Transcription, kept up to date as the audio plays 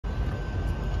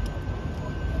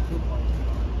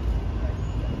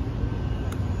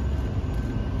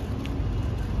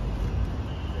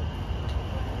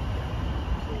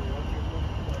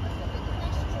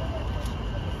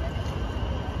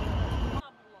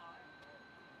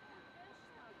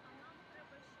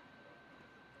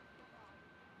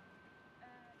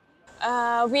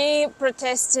We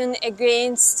protesting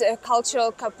against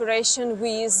cultural cooperation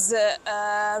with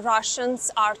Russian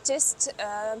artists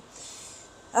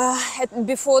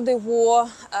before the war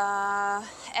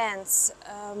ends.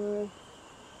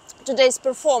 Today's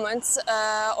performance,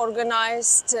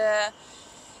 organized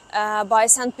by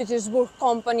St Petersburg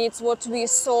company, it's what we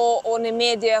saw on the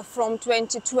media from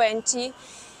 2020.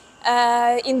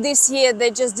 In this year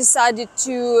they just decided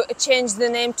to change the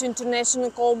name to international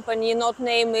company, not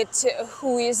name it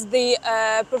who is the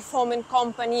performing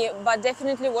company, but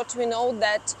definitely what we know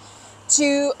that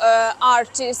two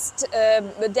artists,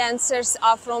 dancers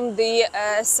are from the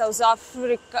South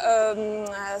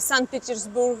Africa, St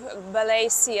Petersburg Ballet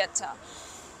Theatre,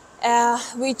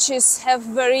 which have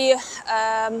very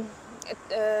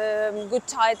good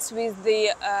ties with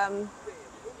the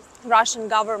Russian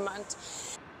government.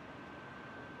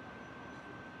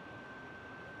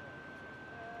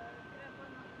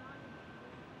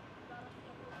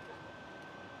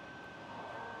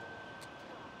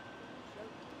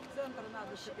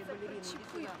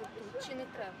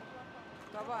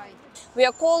 We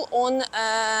are called on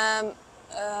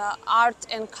art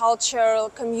and cultural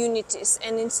communities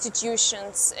and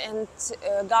institutions and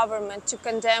government to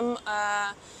condemn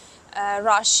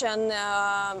Russian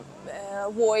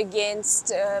war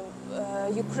against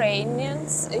Ukraine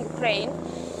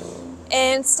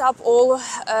and stop all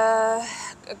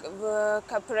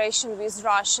cooperation with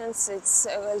Russians. It's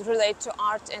related to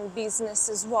art and business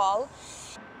as well.